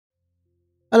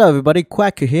Hello everybody,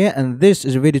 Quacker here, and this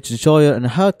is a video tutorial on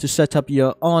how to set up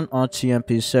your own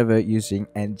RTMP server using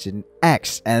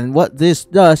Nginx. And what this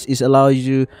does is allow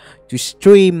you to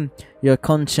stream your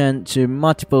content to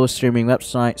multiple streaming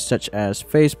websites such as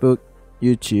Facebook,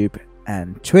 YouTube,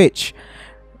 and Twitch.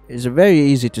 It's very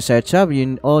easy to set up.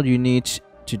 All you need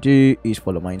to do is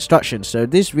follow my instructions. So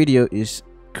this video is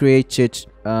created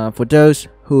for those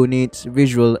who need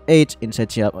visual aid in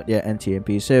setting up their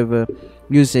NTMP server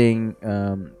using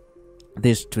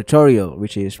this tutorial,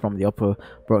 which is from the Upper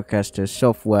Broadcaster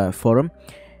Software Forum.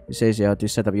 It says you have to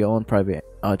set up your own private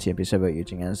RTMP server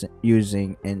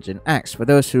using Nginx. For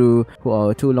those who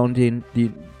are too long didn't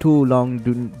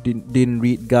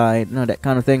read guide, that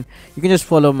kind of thing, you can just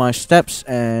follow my steps,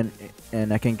 and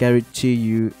I can guarantee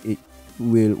you it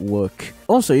will work.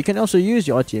 Also, you can also use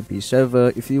your RTMP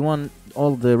server if you want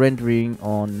all the rendering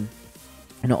on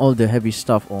all the heavy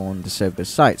stuff on the server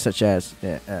side, such as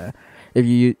if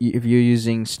you're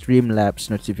using Streamlabs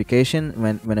notification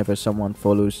whenever someone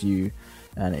follows you,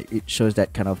 and it shows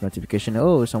that kind of notification,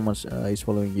 oh, someone is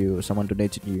following you, or someone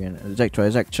donated you, and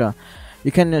etc.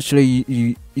 You can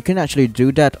actually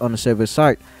do that on the server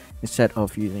side instead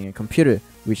of using a computer,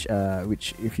 which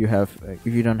if you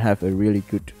don't have a really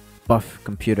good buff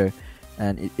computer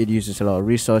and it uses a lot of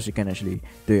resource, you can actually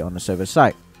do it on the server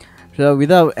side. So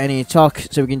without any talk,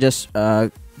 so we can just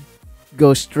go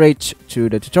straight to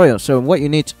the tutorial. So what you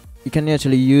need, you can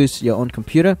actually use your own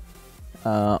computer,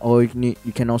 or you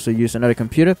can also use another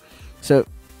computer. So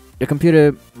the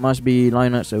computer must be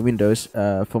Linux or Windows.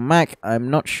 For Mac,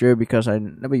 I'm not sure because I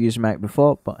never used Mac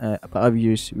before, but I've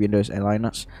used Windows and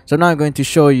Linux. So now I'm going to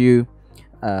show you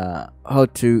how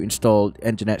to install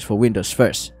Nginx for Windows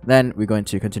first. Then we're going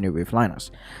to continue with Linux.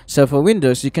 So for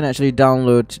Windows, you can actually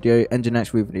download the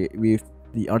Nginx with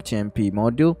the RTMP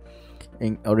module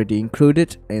already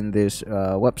included in this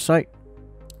website.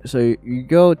 So you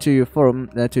go to your forum,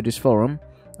 to this forum.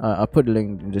 I'll put the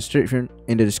link in the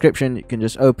description. You can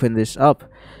just open this up,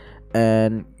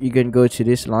 and you can go to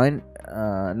this line,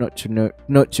 not to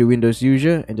Windows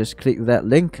user, and just click that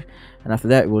link. And after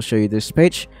that, it will show you this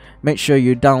page. Make sure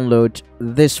you download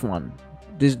this one.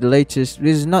 This is the latest.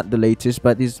 This is not the latest,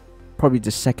 but this is probably the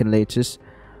second latest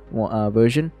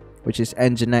version, which is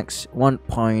nginx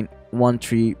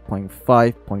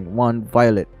 1.13.5.1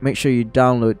 Violet. Make sure you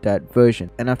download that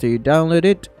version, and after you download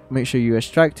it, make sure you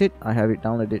extract it. I have it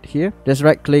downloaded here. Just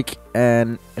right click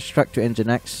and extract to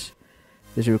Nginx.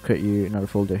 This will create you another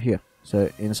folder here. So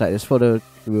inside this folder,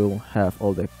 you will have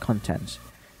all the contents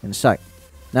inside.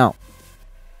 Now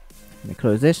let me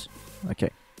close this. Okay.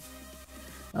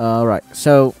 Alright,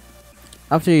 so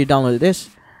after you download this,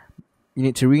 you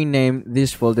need to rename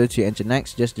this folder to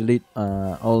Nginx. Just delete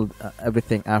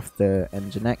everything after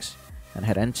Nginx and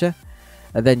hit enter.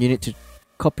 And then you need to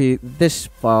copy this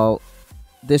file,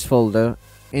 this folder,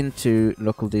 into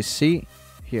local DC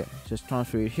here. Just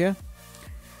transfer it here,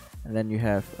 and then you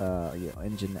have your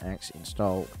Nginx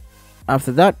installed.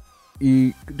 After that,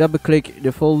 you double click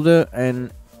the folder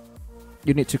and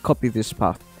you need to copy this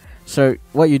path. So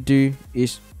what you do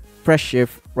is press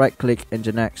shift, right click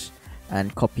Nginx,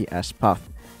 and copy as path.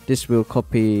 This will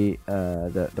copy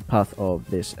the path of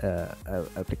this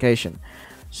application.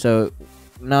 So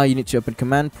now you need to open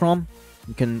command prompt.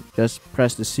 You can just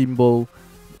press the symbol,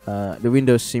 the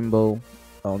Windows symbol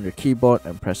on your keyboard,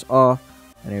 and press R,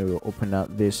 and it will open up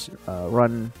this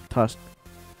run task,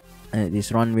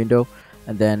 this run window,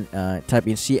 and then type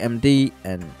in cmd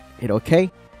and hit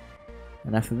OK.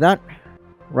 And after that,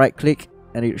 right click,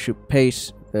 and it should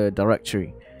paste the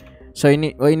directory. So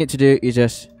what you need to do is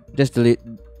just delete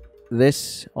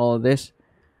this, all this.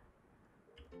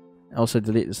 Also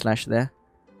delete the slash there,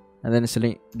 and then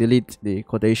delete the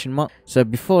quotation mark. So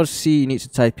before C, you need to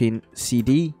type in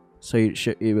cd. So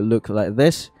it will look like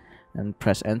this, and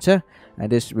press enter,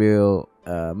 and this will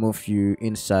move you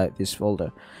inside this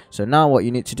folder. So now what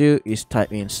you need to do is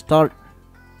type in start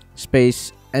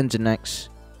space Nginx,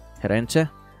 hit enter,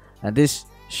 and this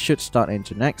should start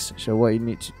Nginx. So what you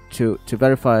need to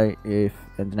verify if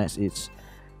Nginx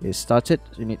is started,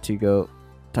 you need to go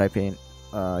type in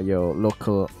your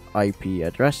local IP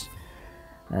address,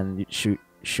 and it should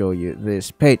show you this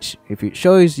page. If it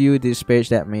shows you this page,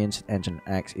 that means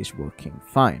Nginx is working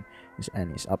fine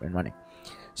and is up and running.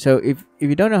 So if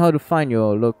you don't know how to find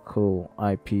your local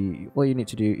IP, what you need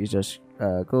to do is just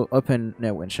go open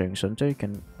Network and Sharing Center. You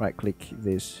can right click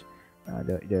this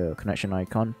the connection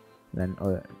icon, then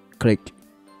click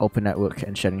Open Network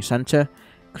and Sharing Center,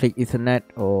 click Ethernet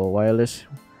or wireless,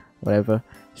 whatever.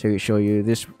 So it show you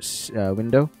this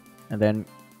window, and then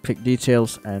click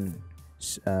Details and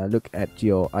look at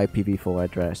your IPv4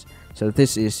 address. So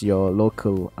this is your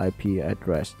local IP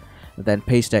address. Then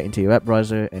paste that into your web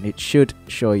browser, and it should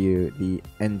show you the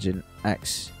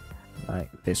nginx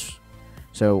like this.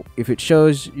 So if it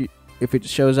shows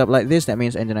up like this, that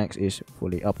means nginx is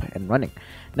fully up and running.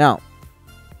 Now,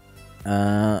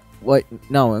 now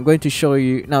I'm going to show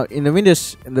you. Now in the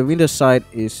Windows side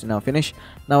is now finished.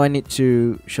 Now I need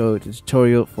to show the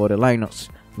tutorial for the Linux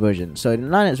version. So the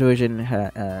Linux version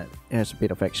has a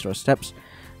bit of extra steps,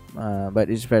 but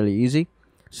it's fairly easy.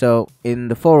 So in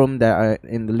the forum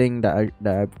in the link that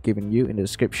I've given you in the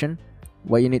description,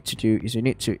 what you need to do is you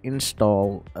need to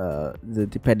install the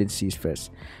dependencies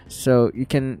first. So you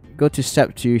can go to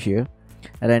step 2 here,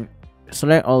 and then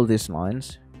select all these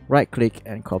lines, right click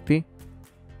and copy.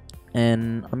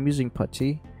 And I'm using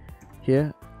putty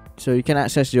here, so you can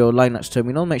access your Linux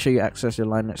terminal. Make sure you access your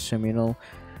Linux terminal,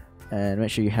 and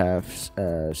make sure you have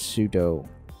sudo.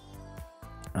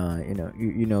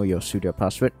 You know your sudo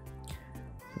password.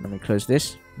 Let me close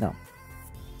this now.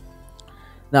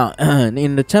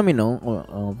 In the terminal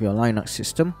of your Linux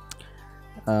system,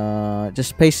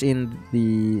 just paste in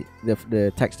the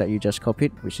text that you just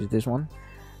copied, which is this one,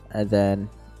 and then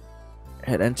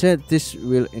hit enter. This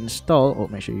will install, or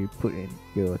make sure you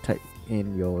type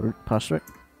in your root password.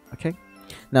 Okay,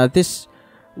 now this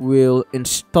will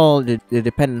install the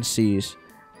dependencies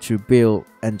to build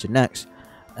nginx,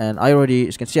 and as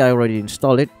you can see, I already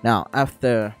installed it. Now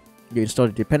after you install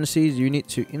the dependencies, you need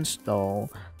to install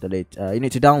you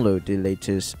need to download the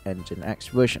latest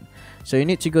nginx version. So you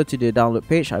need to go to the download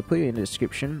page. I put it in the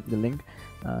description, the link,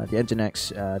 the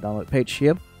nginx download page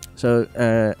here. So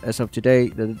as of today,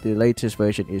 the latest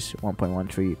version is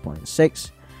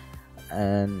 1.13.6,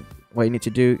 and what you need to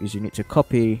do is you need to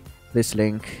copy this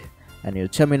link, and your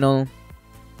terminal,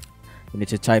 you need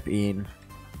to type in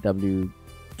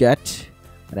wget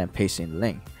and then paste in the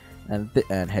link, and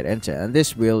hit enter, and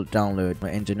this will download my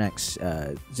nginx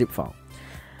zip file.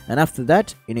 And after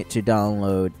that, you need to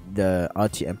download the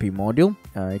RTMP module.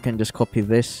 You can just copy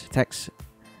this text,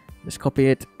 just copy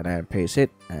it and then paste it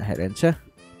and hit enter,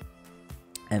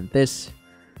 and this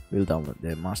will download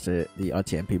the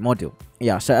RTMP module.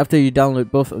 Yeah, so after you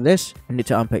download both of this, you need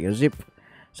to unpack your zip.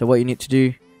 So what you need to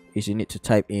do is you need to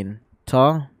type in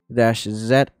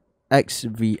tar-zxvf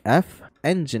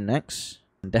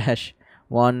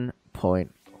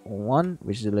nginx-1.1,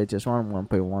 which is the latest one,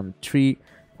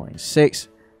 1.13.6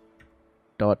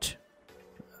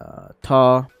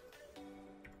 tar.gz,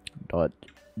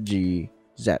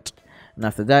 and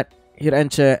after that hit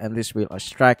enter, and this will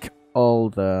extract all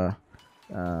the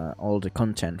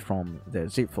content from the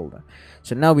zip folder.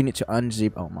 So now we need to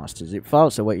unzip our master zip file.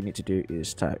 So what you need to do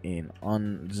is type in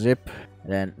unzip,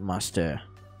 then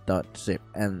master.zip,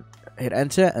 and hit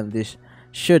enter, and this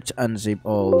should unzip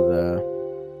all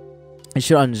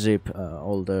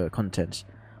the contents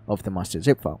of the master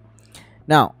zip file.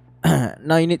 Now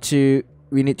we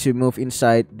need to move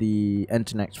inside the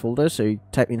nginx folder. So you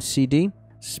type in cd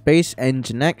space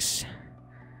nginx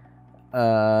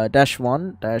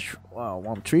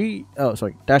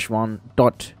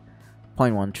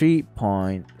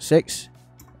 -1.13.6,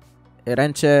 hit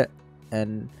enter,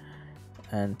 and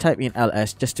type in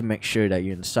ls just to make sure that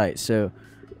you're inside. So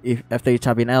if after you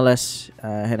type in ls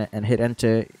and hit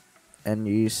enter, and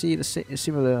you see the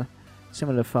similar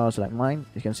files like mine,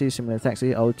 you can see similar text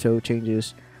here, auto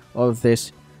changes, all of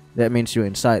this, that means you're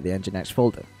inside the nginx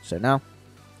folder. So now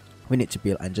we need to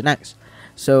build nginx.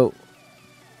 So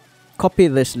copy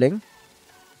this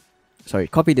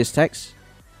text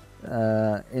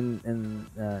in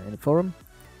the forum.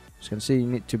 As you can see, we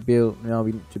need to build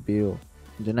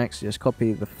nginx. Just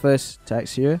copy the first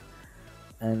text here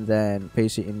and then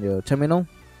paste it in your terminal,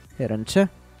 hit enter,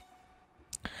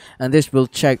 and this will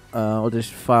check all these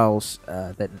files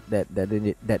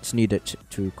that's needed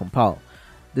to compile.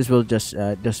 This will just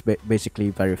basically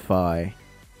verify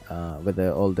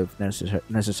whether all the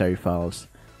necessary files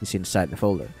is inside the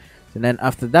folder. And then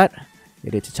after that,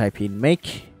 you need to type in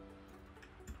make,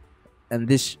 and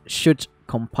this should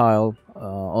compile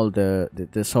all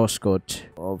the source code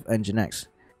of nginx.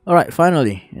 Alright,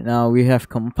 finally, now we have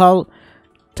compiled.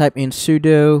 Type in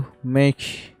sudo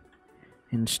make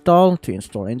install to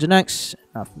install nginx.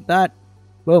 After that,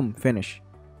 boom, finish.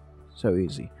 So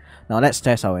easy. Now let's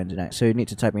test our nginx. So you need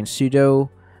to type in sudo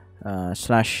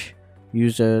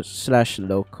 /user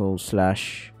 /local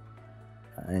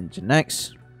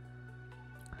 /nginx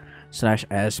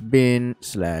 /sbin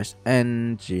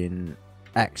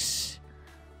 /nginx.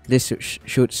 This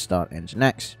should start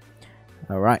nginx.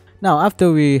 Alright, now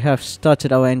after we have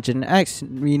started our nginx,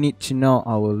 we need to know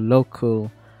our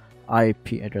local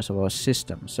IP address of our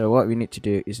system. So what we need to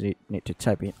do is we need to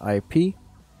type in IP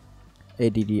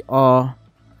addr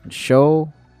and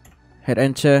show, hit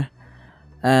enter.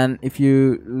 And if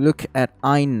you look at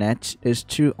inet, there's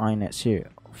two inets here.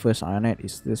 First inet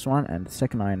is this one, and the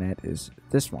second inet is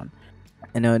this one.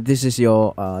 And this is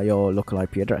your local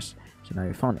IP address. So now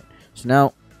you found it. So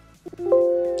now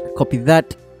copy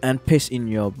that and paste in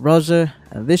your browser,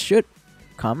 and this should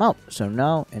come out. So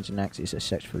now nginx is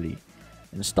successfully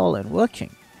installed and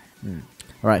working.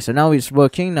 Alright, so now it's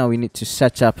working. Now we need to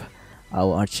set up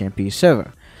our RTMP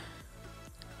server.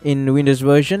 In the Windows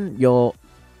version, you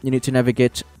need to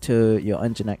navigate to your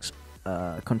nginx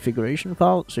configuration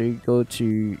file. So you go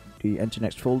to the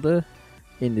nginx folder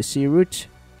in the croot.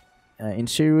 In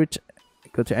croot,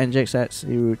 go to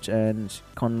nginx.croot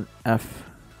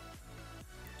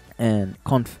and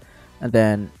conf, and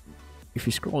then if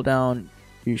you scroll down,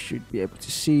 you should be able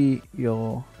to see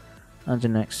your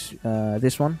nginx,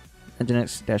 this one,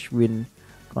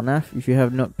 nginx-win.conf. If you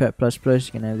have Notepad++,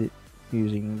 you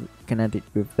can add it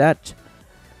with that,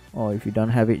 or if you don't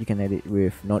have it, you can add it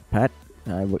with Notepad.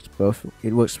 It works both.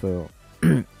 It works for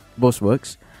both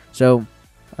works. So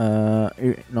now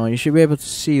you should be able to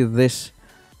see this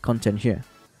content here.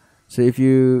 So if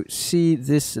you see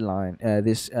this line,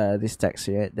 this text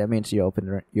here, that means you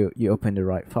open the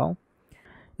right file.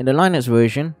 In the Linux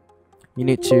version, you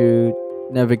need to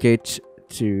navigate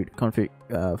to the config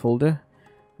folder,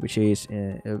 which is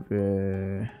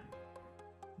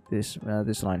this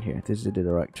line here. This is the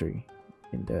directory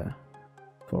in the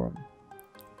forum.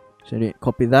 So you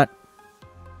copy that,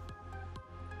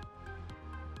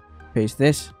 paste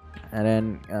this, and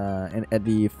then at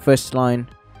the first line,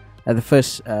 in the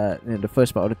first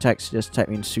part of the text, just type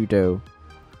in sudo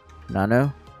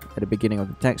nano at the beginning of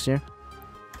the text here.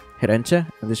 Hit enter,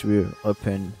 and this will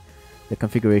open the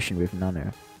configuration with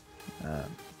nano,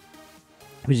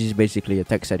 which is basically a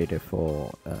text editor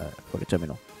for the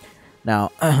terminal.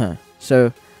 Now, so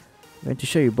I'm going to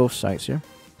show you both sides here.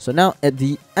 So now at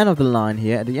the end of the line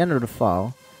here, at the end of the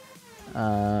file,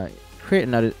 create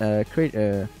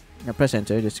press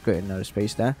enter, just create another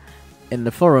space there. In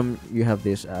the forum, you have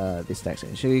this text,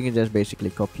 so you can just basically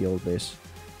copy all this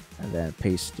and then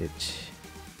paste it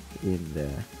in the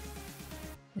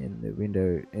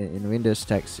Windows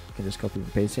text. You can just copy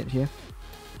and paste it here,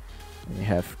 and you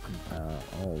have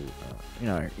all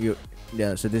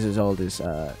so this is all this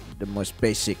the most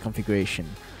basic configuration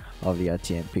of the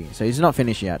RTMP. So it's not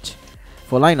finished yet.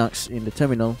 For Linux, in the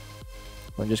terminal,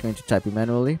 I'm just going to type it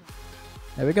manually.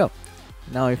 There we go.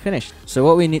 Now we're finished. So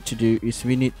what we need to do is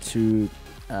we need to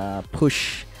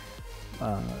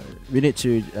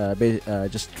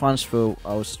just transfer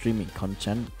our streaming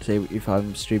content. Say if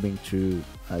I'm streaming to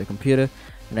the computer,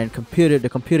 and then the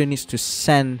computer needs to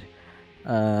send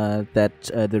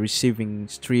the receiving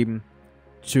stream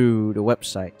to the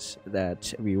websites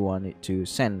that we want it to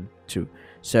send to.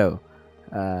 So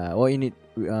what we need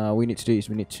to do is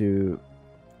we need to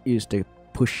use the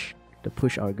push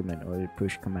argument, or the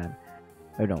push command.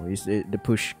 Oh no, it's the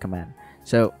push command.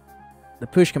 So the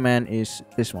push command is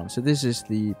this one. So this is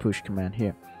the push command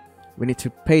here. We need to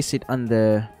paste it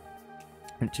under.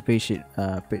 We need to paste it.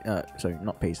 Sorry,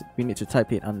 not paste it. We need to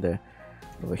type it under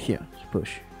over here.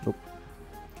 Push. Oop.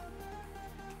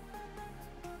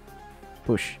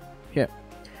 Push here.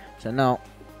 So now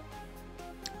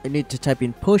we need to type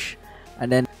in push, and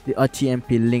then the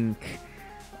RTMP link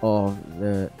of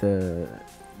the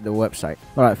website.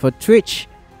 All right, for Twitch.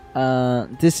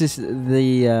 These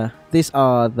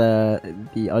are the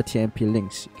RTMP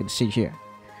links you can see here.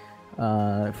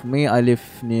 For me, I live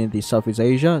near the Southeast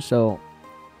Asia, so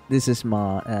this is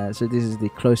my this is the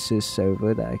closest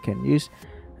server that I can use,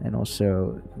 and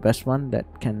also the best one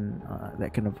that can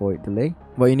avoid delay.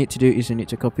 What you need to do is you need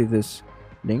to copy this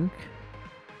link,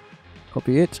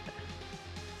 copy it.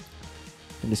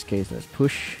 In this case, let's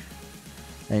push.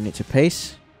 And you need to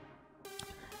paste.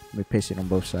 We paste it on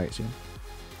both sides here.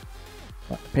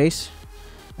 Paste,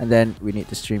 and then we need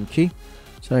the stream key.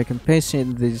 So I can paste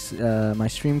in this my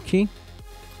stream key,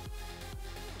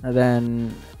 and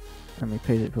then let me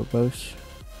paste it for both.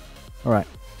 Alright,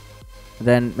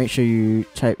 then make sure you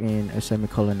type in a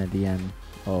semicolon at the end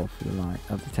of the line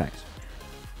of the text,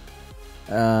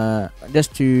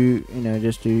 just to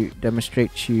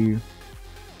demonstrate to you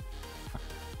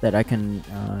that I can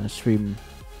stream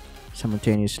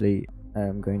simultaneously.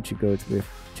 I'm going to go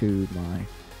to my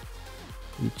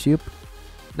YouTube.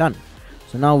 Done.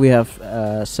 So now we have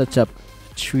set up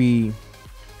 3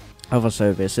 of our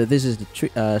servers. So this is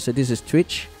this is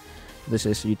Twitch, this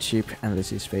is YouTube, and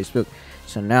this is Facebook.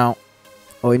 So now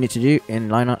all you need to do in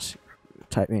Linux,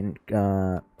 type in,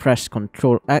 press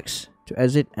Ctrl X to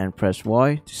exit and press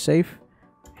Y to save.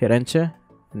 Hit enter,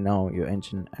 and now your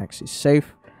nginx is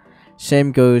safe.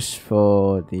 Same goes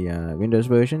for the Windows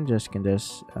version. Just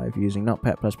if you're using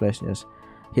Notepad++, just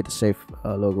hit the save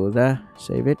logo there,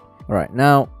 save it. Alright,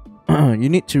 now you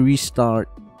need to restart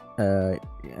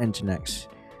nginx.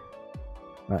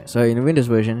 Right, so in the Windows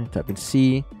version, type in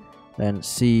C, then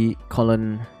C:/nginx.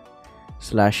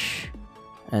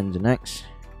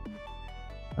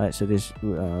 Right, so this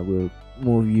will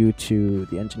move you to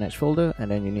the nginx folder, and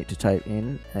then you need to type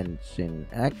in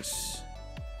nginx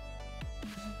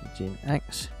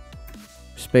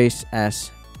space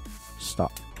s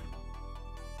stop.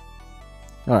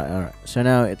 Alright, so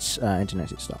now it's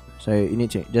nginx is stopped. So you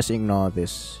need to just ignore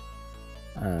this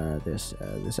this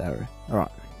error.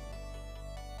 Alright,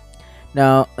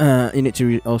 now you need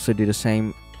to also do the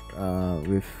same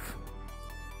with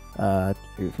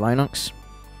Linux.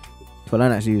 For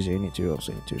Linux user, you need to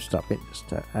stop it. Just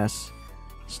type s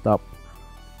stop.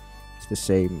 It's the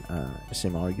same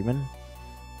argument,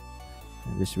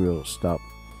 and this will stop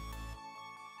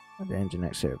the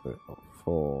nginx server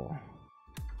for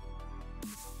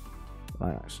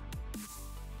Linux.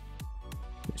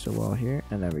 Okay, so while here,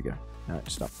 and there we go. Now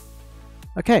it's stopped.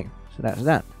 Okay, so that's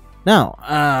that. Now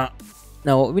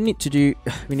what we need to do,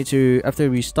 after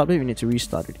we stop it, we need to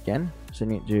restart it again. So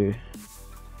we need to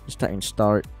just type in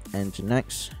start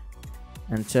nginx,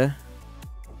 enter,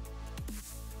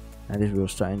 and this will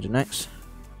start nginx.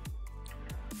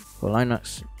 For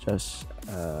Linux, just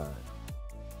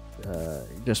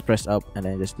press up and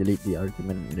then just delete the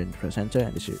argument and then press enter,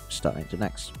 and this should start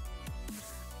nginx.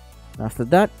 After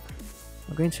that,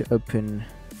 I'm going to open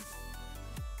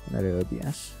another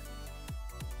OBS.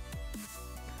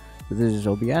 So this is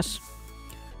OBS.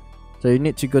 So you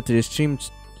need to go to the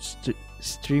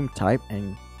stream type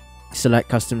and select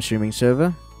custom streaming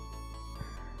server,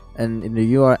 and in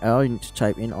the URL you need to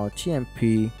type in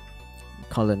rtmp://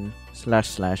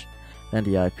 and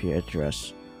the IP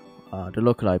address, the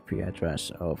local IP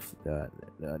address of the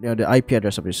IP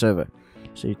address of the server.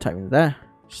 So you type in there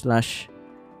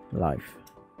 /live.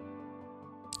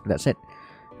 That's it.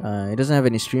 It doesn't have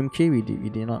any stream key. We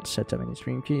did not set up any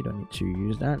stream key. You don't need to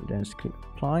use that. Then just click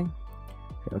apply.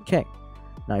 Okay.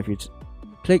 Now if you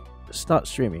click start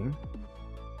streaming,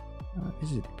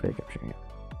 this is the play capturing.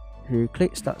 If you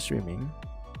click start streaming,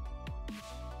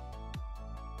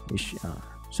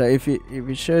 so if it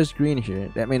shows green here,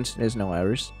 that means there's no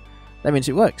errors. That means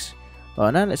it works. Now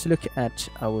let's look at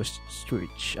our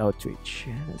Twitch.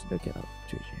 Let's look at our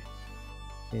Twitch.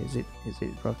 Is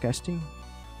it broadcasting?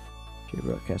 Okay,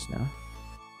 broadcast now.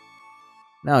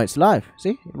 Now it's live.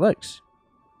 See, it works.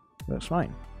 It works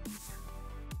fine.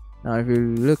 Now if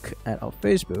you look at our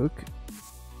Facebook,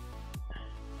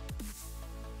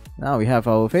 now we have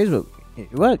our Facebook.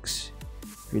 It works.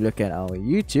 If you look at our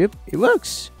YouTube, it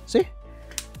works. See?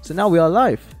 So now we are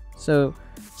live. So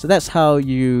that's how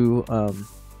you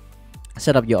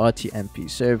set up your RTMP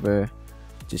server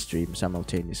to stream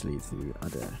simultaneously through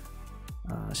other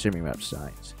streaming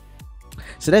websites.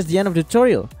 So that's the end of the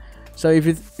tutorial. So if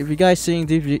you guys seeing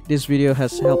this video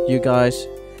has helped you guys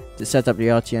to set up the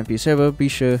RTMP server, be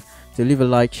sure to leave a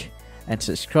like and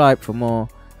subscribe for more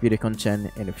video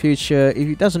content in the future. If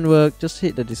it doesn't work, just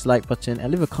hit the dislike button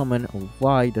and leave a comment on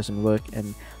why it doesn't work,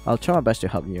 and I'll try my best to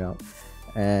help you out.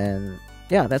 And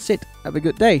yeah, that's it. Have a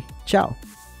good day. Ciao.